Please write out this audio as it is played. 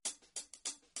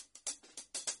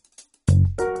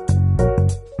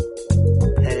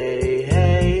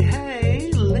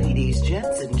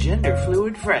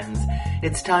friends,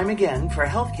 it's time again for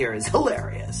Healthcare is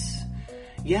Hilarious.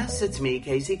 Yes, it's me,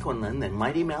 Casey Quinlan, the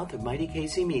mighty mouth of Mighty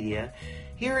Casey Media,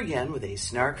 here again with a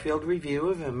snark-filled review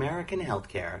of American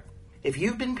healthcare. If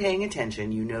you've been paying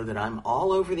attention, you know that I'm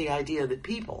all over the idea that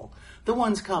people, the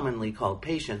ones commonly called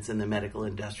patients in the medical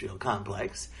industrial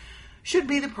complex, should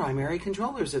be the primary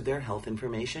controllers of their health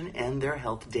information and their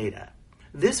health data.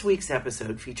 This week's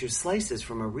episode features slices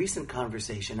from a recent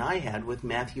conversation I had with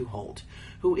Matthew Holt,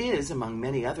 who is, among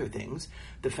many other things,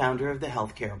 the founder of the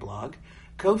Healthcare blog,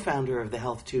 co-founder of the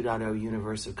Health 2.0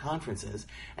 universe of conferences,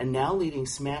 and now leading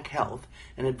SMAC Health,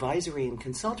 an advisory and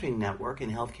consulting network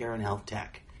in healthcare and health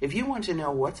tech. If you want to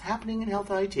know what's happening in health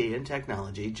IT and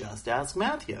technology, just ask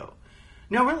Matthew.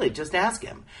 No, really, just ask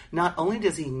him. Not only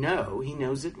does he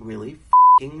knows it really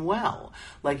well.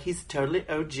 Like he's totally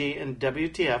OG and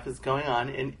WTF is going on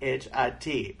in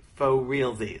HIT, faux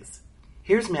realsies.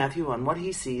 Here's Matthew on what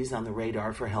he sees on the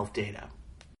radar for health data.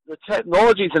 The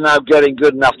technologies are now getting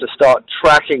good enough to start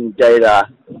tracking data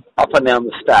up and down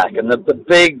the stack. And the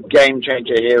big game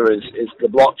changer here is the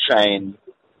blockchain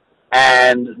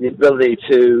and the ability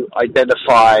to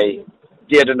de-identify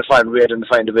and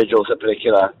re-identify individuals at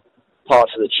particular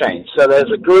parts of the chain. So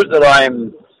there's a group that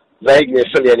I'm vaguely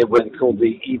affiliated with called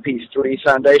the EP3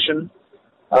 Foundation,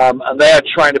 and they are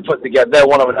trying to put together, they're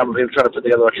one of a number of people trying to put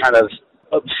together a kind of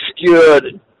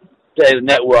obscured data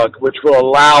network which will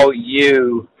allow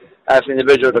you as an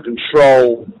individual to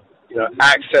control,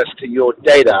 access to your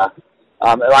data,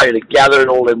 allow you to gather it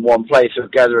all in one place or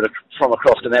gather it from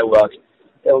across the network.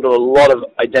 It'll do a lot of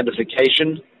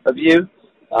identification of you,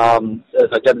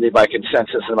 identity by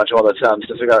consensus and a bunch of other terms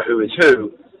to figure out who is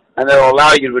who. And they'll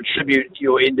allow you to attribute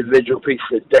your individual pieces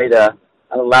of data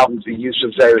and allow them to be used for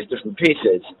various different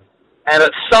pieces. And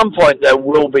at some point, there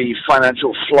will be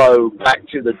financial flow back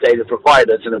to the data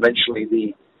providers, and eventually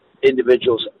the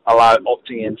individuals allow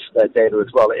opting into their data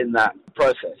as well in that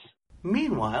process.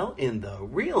 Meanwhile, in the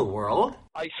real world,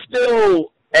 I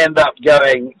still end up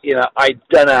going, I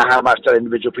don't know how much that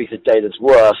individual piece of data is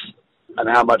worth and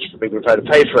how much people are prepared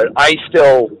to pay for it. I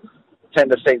still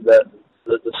tend to think that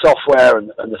the software and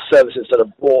the services that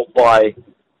are bought by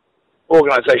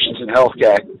organizations in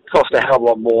healthcare cost a hell of a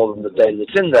lot more than the data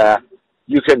that's in there.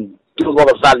 You can do a lot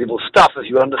of valuable stuff if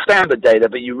you understand the data,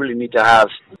 but you really need to have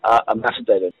a massive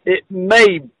data. It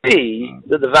may be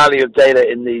that the value of data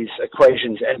in these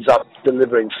equations ends up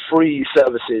delivering free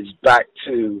services back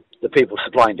to the people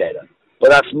supplying data. But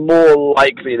that's more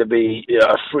likely to be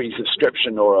a free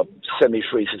subscription or a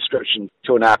semi-free subscription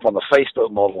to an app on the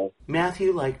Facebook model.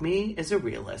 Matthew, like me, is a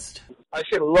realist. I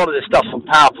see a lot of this stuff on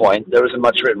PowerPoint. There isn't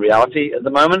much of it in reality at the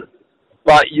moment.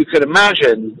 But you could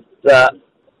imagine that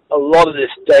a lot of this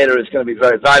data is going to be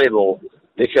very valuable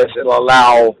because it'll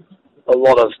allow a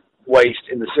lot of waste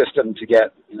in the system to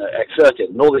get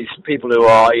exerted. And all these people who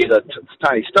are either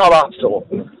tiny startups or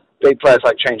big players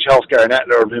like Change Healthcare and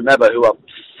Aetna and whomever who are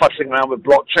fussing around with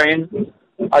blockchain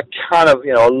are kind of,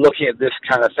 looking at this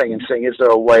kind of thing and saying, is there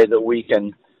a way that we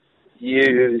can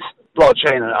use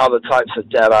blockchain and other types of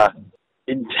data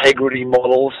integrity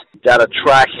models, data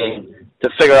tracking, to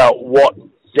figure out what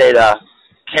data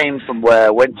came from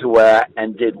where, went to where,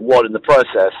 and did what in the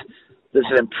process. This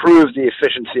will improve the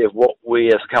efficiency of what we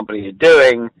as a company are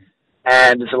doing,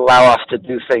 and this will allow us to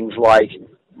do things like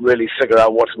really figure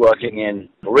out what's working in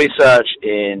research,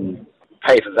 in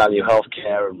pay-for-value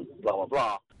healthcare, and blah, blah,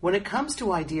 blah. When it comes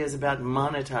to ideas about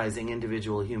monetizing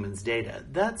individual humans' data,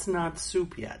 that's not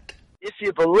soup yet. If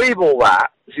you believe all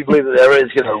that, if you believe that there is,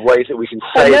 ways that we can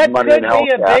save money in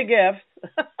healthcare. That could be a big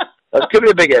if. That could be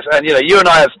a big if. And, you and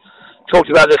I have talked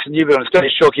about this, and you've been on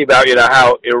stage talking about,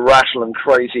 how irrational and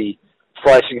crazy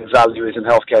pricing and value is in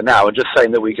healthcare now. And just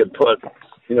saying that we could put,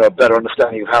 a better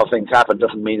understanding of how things happen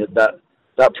doesn't mean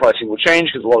that pricing will change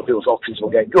because a lot of people's options will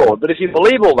get gored. But if you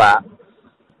believe all that,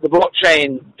 the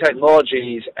blockchain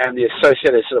technologies and the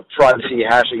associated sort of privacy,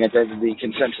 hashing, identity,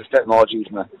 consensus technologies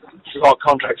and the smart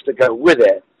contracts that go with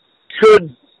it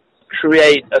could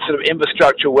create a sort of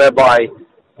infrastructure whereby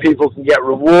people can get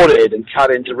rewarded and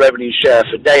cut into revenue share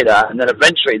for data, and then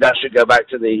eventually that should go back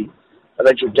to the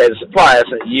eventual data suppliers,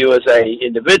 that you as a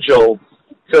individual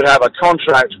could have a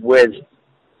contract with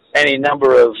any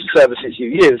number of services you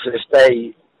use, and if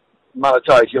they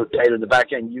monetize your data in the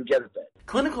back end, you get a bit.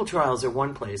 Clinical trials are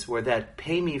one place where that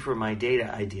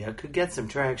pay-me-for-my-data idea could get some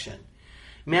traction.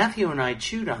 Matthew and I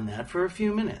chewed on that for a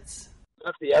few minutes.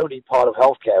 That's the only part of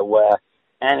healthcare where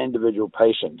finding an individual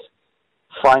patient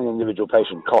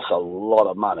costs a lot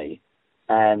of money,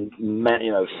 and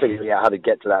figuring out how to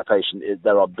get to that patient,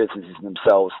 there are businesses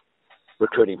themselves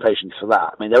recruiting patients for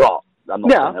that. I mean, there are. I'm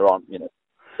not saying there aren't.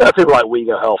 There are people like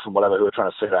WeGo Health and whatever who are trying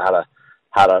to figure out how to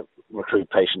how to recruit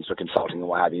patients for consulting and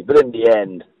what have you. But in the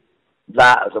end,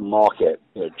 that as a market,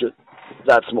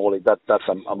 that's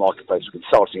a marketplace for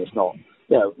consulting. It's not,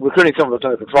 recruiting someone for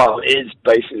a clinical trial is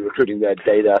basically recruiting their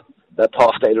data, their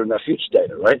past data and their future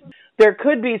data, right? There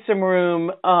could be some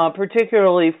room,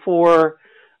 particularly for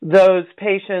those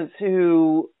patients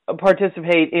who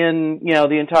participate in,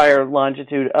 the entire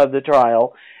longitude of the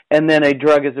trial, and then a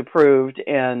drug is approved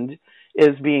and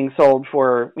is being sold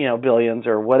for, billions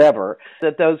or whatever,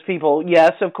 that those people,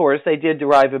 yes, of course, they did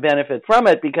derive a benefit from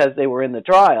it because they were in the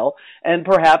trial, and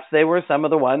perhaps they were some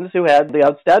of the ones who had the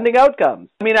outstanding outcomes.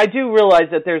 I mean, I do realize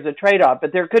that there's a trade-off,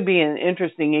 but there could be an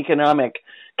interesting economic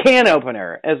can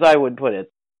opener, as I would put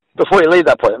it. Before you leave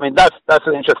that point, I mean, that's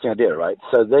an interesting idea, right?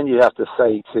 So then you have to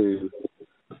say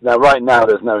now right now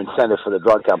there's no incentive for the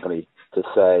drug company to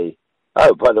say,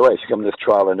 oh, by the way, if you come to this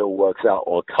trial and it all works out,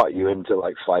 or cut you into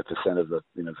like 5% of the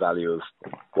value of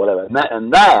whatever.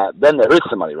 Then there is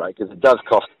some money, right? Because it does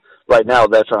cost. Right now,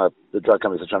 the drug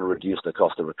companies are trying to reduce the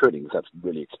cost of recruiting, because that's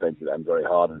really expensive and very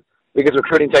hard. And because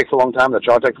recruiting takes a long time, the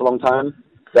trial takes a long time,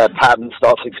 their patent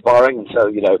starts expiring, and so,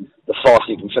 the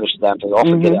faster you can finish the damn thing off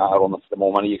and get it out on the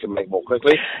more money you can make more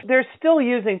quickly. They're still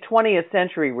using 20th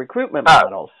century recruitment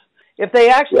models. If they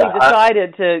actually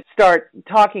decided to start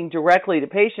talking directly to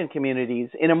patient communities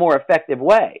in a more effective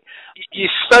way. You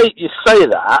say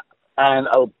that, and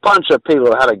a bunch of people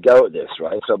have had a go at this,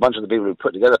 right? So a bunch of the people who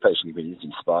put together patient communities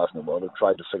in spas in the world have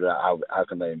tried to figure out how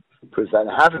can they improve that, and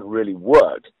it hasn't really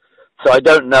worked. So I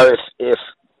don't know if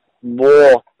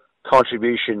more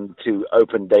contribution to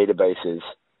open databases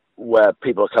where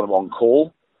people are kind of on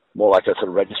call, more like a sort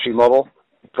of registry model,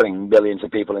 putting millions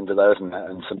of people into those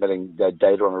and submitting their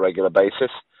data on a regular basis,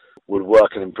 would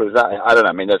work and improve that. I don't know.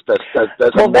 I mean, there's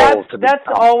a model to be. That's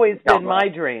always been my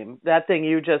dream. That thing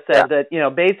you just said, that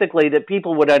basically that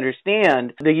people would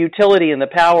understand the utility and the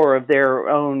power of their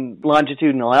own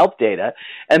longitudinal health data,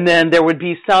 and then there would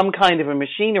be some kind of a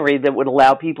machinery that would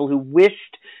allow people who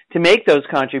wished to make those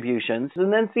contributions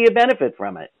and then see a benefit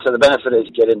from it. So the benefit is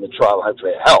get in the trial,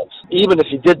 hopefully it helps. Even if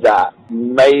you did that,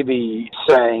 maybe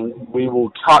saying we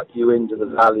will cut you into the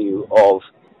value of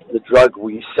the drug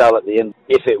we sell at the end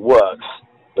if it works.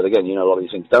 But again, a lot of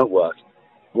these things don't work.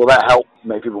 Will that help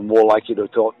make people more likely to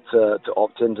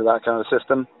opt into that kind of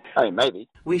system? I mean, maybe.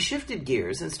 We shifted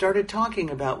gears and started talking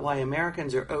about why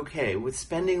Americans are okay with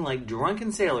spending like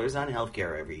drunken sailors on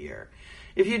healthcare every year.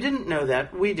 If you didn't know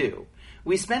that, we do.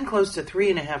 We spend close to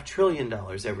 $3.5 trillion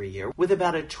every year, with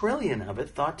about $1 trillion of it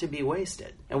thought to be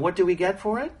wasted. And what do we get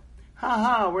for it?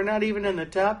 We're not even in the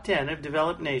top 10 of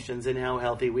developed nations in how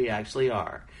healthy we actually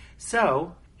are.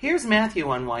 So, here's Matthew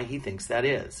on why he thinks that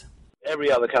is.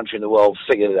 Every other country in the world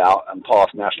figured it out and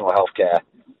passed national health care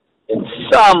in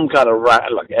some kind of,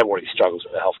 look, everybody struggles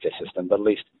with the healthcare system, but at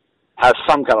least has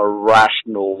some kind of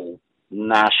rational,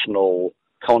 national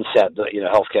concept that,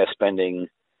 healthcare spending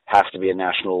has to be a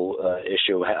national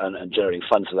issue, and generating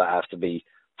funds for that has to be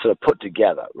sort of put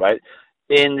together, right?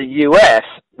 In the U.S.,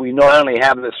 we not only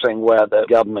have this thing where the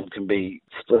government can be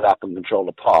split up and controlled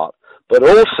apart, but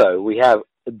also we have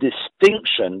a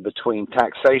distinction between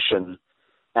taxation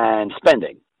and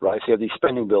spending, right? So you have these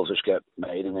spending bills which get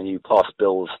made, and then you pass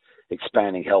bills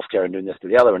expanding healthcare and doing this to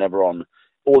the other, and everyone,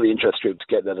 all the interest groups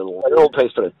get their little, it all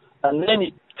pays for it. And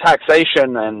then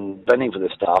taxation and spending for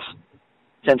this stuff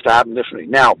tends to happen differently.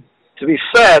 Now, to be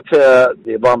fair to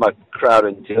the Obama crowd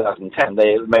in 2010,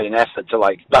 they made an effort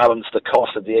to balance the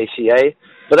cost of the ACA,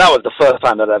 but that was the first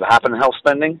time that ever happened in health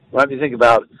spending. Right? If you think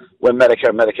about when Medicare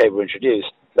and Medicaid were introduced,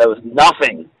 there was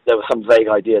nothing. There was some vague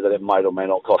idea that it might or may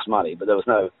not cost money, but there was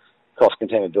no cost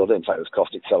containment built in. In fact, it was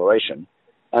cost acceleration.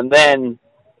 And then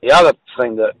the other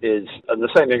thing that is, and the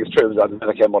same thing is true with the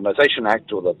Medicare Modernization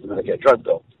Act or the Medicare Drug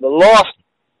Bill. The last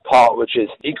part, which is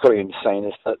equally insane,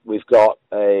 is that we've got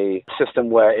a system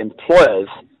where employers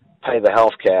pay the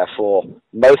health care for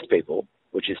most people,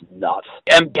 which is nuts,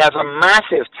 and has a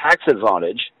massive tax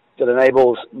advantage that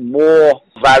enables more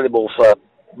valuable for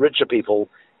richer people,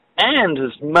 and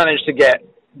has managed to get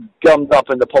gummed up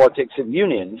in the politics of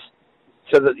unions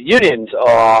so that the unions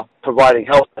are providing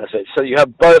health benefits. So you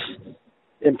have both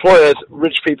employers,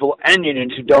 rich people, and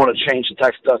unions who don't want to change the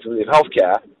tax deductibility of health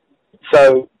care.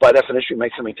 So, by definition, you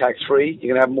make something tax-free,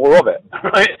 you're going to have more of it,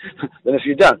 right, than if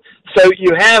you don't. So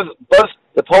you have both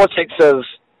the politics of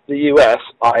the U.S.,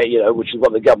 which is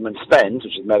what the government spends,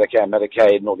 which is Medicare,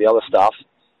 Medicaid, and all the other stuff,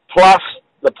 plus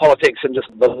the politics and just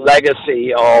the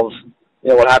legacy of,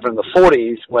 what happened in the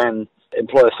 40s when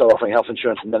employers started offering health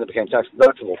insurance and then it became tax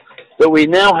deductible. But we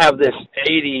now have this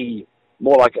 80,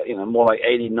 more like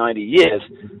 80, 90 years,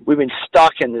 we've been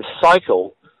stuck in this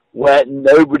cycle where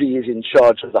nobody is in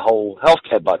charge of the whole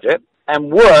healthcare budget, And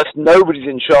worse, nobody's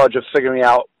in charge of figuring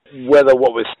out whether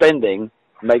what we're spending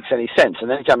makes any sense.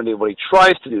 And anytime anybody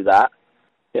tries to do that,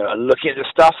 and looking at this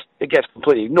stuff, it gets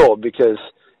completely ignored because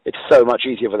it's so much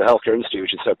easier for the healthcare industry,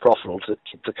 which is so profitable,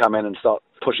 to come in and start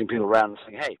pushing people around and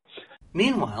saying, hey.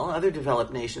 Meanwhile, other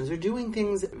developed nations are doing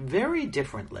things very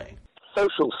differently.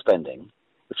 Social spending,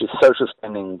 which is social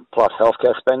spending plus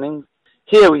healthcare spending.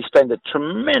 Here we spend a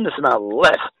tremendous amount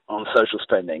less on social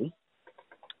spending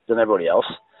than everybody else.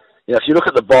 If you look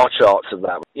at the bar charts of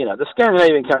that, the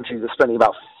Scandinavian countries are spending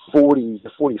about 40 to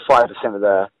 45% of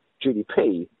their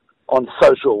GDP on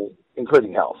social,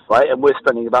 including health, right? And we're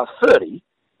spending about 30,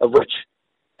 of which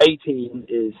 18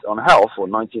 is on health, or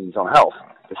 19 is on health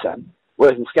 %.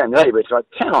 Whereas in Scandinavia, it's about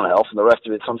 10 on health, and the rest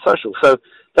of it's on social. So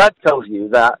that tells you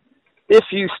that if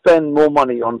you spend more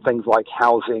money on things like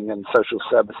housing and social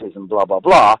services and blah, blah,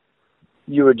 blah,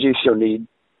 you reduce your need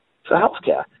for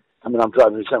healthcare. I mean, I'm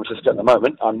driving to San Francisco at the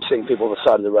moment. I'm seeing people on the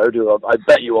side of the road who I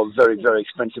bet you are very, very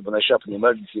expensive when they show up in the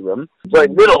emergency room. Very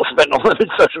little spent on them in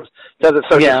social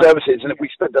services. And if we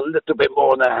spend a little bit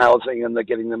more on their housing and they're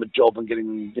getting them a job and getting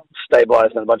them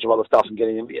stabilized and a bunch of other stuff and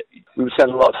getting them, we would save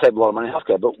a lot of money in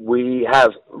healthcare. But we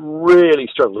have really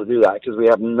struggled to do that because we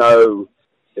have no,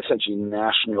 essentially,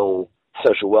 national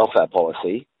social welfare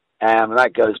policy. And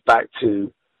that goes back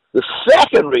to the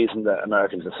second reason that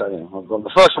Americans are saying, the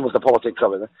first one was the politics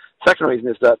of it. The second reason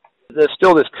is that there's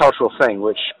still this cultural thing,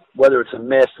 which, whether it's a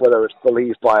myth, whether it's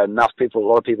believed by enough people, a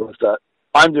lot of people, is that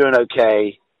I'm doing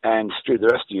okay and screw the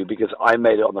rest of you because I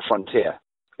made it on the frontier.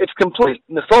 It's complete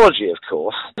mythology, of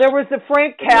course. There was the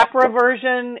Frank Capra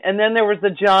version, and then there was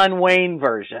the John Wayne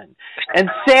version. And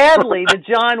sadly, the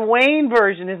John Wayne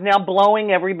version is now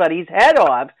blowing everybody's head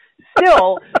off.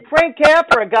 Still, Frank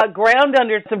Capra got ground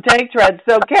under some tank treads,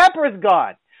 so Capra's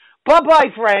gone.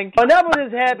 Bye-bye, Frank. Enough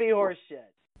with his happy horse shit.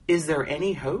 Is there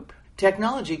any hope?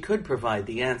 Technology could provide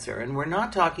the answer, and we're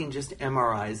not talking just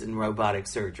MRIs and robotic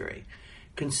surgery.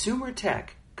 Consumer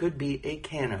tech could be a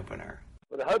can opener.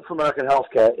 Well, the hope for American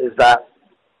healthcare is that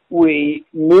we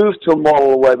move to a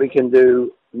model where we can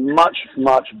do much,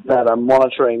 much better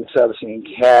monitoring, servicing, and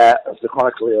care of the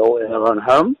chronically ill in our own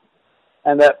home,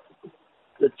 and that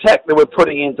the tech that we're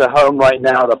putting into home right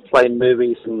now to play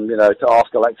movies and, to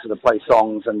ask Alexa to play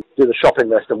songs and do the shopping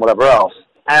list and whatever else,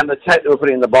 and the tech that we're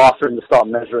putting in the bathroom to start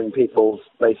measuring people's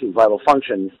basic vital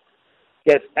functions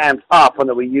gets amped up, and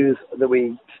that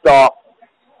we start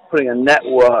putting a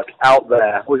network out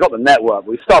there. We've got the network.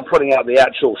 We start putting out the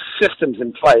actual systems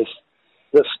in place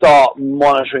that start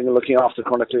monitoring and looking after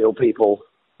chronically ill people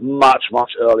much,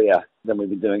 much earlier than we've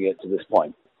been doing it to this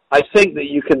point. I think that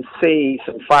you can see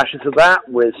some flashes of that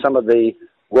with some of the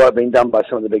work being done by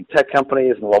some of the big tech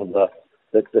companies and a lot of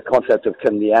the concept of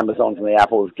can the Amazons and the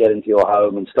Apples get into your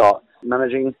home and start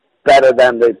managing better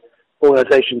than the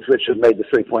organizations which have made the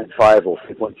 3.5 or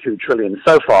 3.2 trillion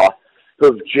so far, who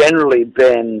have generally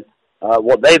been,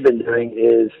 what they've been doing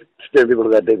is steering people to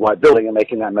their big white building and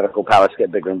making that medical palace get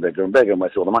bigger and bigger and bigger, and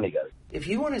where all the money goes. If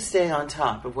you want to stay on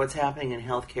top of what's happening in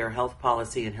healthcare, health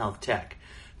policy, and health tech,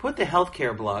 put the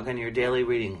healthcare blog on your daily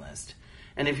reading list.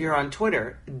 And if you're on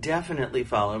Twitter, definitely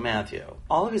follow Matthew.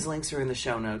 All of his links are in the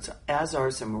show notes, as are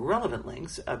some relevant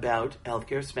links about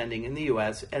healthcare spending in the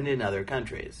U.S. and in other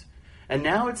countries. And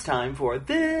now it's time for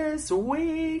this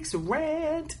week's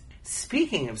rant.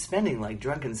 Speaking of spending like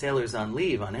drunken sailors on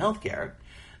leave on healthcare,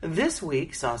 this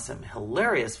week saw some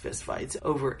hilarious fistfights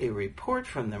over a report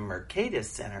from the Mercatus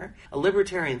Center, a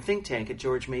libertarian think tank at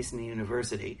George Mason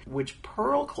University, which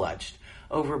pearl-clutched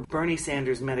over Bernie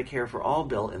Sanders' Medicare for All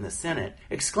bill in the Senate,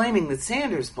 exclaiming that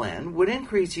Sanders' plan would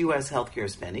increase U.S. healthcare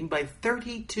spending by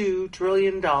 $32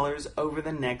 trillion over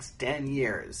the next 10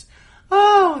 years.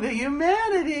 Oh, the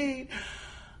humanity!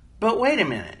 But wait a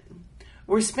minute.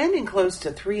 We're spending close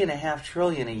to $3.5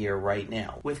 trillion a year right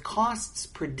now, with costs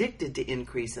predicted to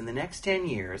increase in the next 10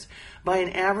 years by an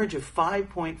average of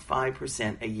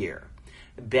 5.5% a year.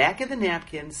 Back of the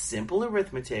napkin, simple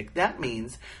arithmetic, that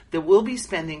means that we'll be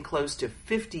spending close to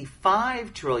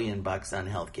 $55 trillion on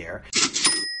healthcare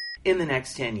in the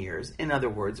next 10 years, in other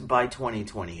words, by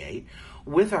 2028,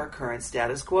 with our current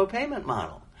status quo payment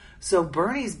model. So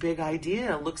Bernie's big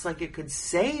idea looks like it could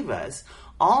save us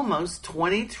almost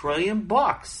 $20 trillion.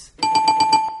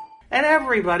 And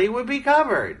everybody would be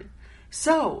covered.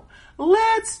 So,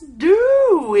 let's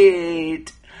do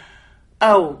it!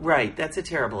 Oh, right, that's a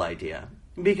terrible idea.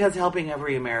 Because helping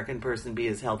every American person be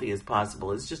as healthy as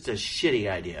possible is just a shitty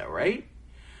idea, right?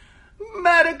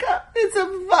 America is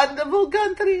a wonderful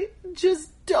country.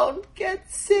 Just don't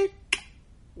get sick.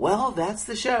 Well, that's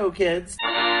the show, kids.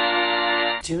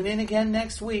 Tune in again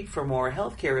next week for more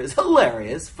Healthcare is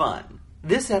Hilarious fun.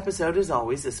 This episode, as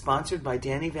always, is sponsored by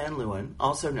Danny Van Leeuwen,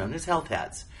 also known as Health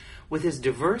Hats. With his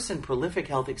diverse and prolific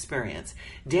health experience,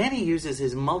 Danny uses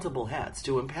his multiple hats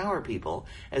to empower people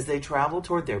as they travel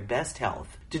toward their best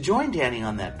health. To join Danny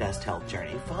on that best health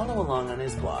journey, follow along on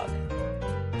his blog.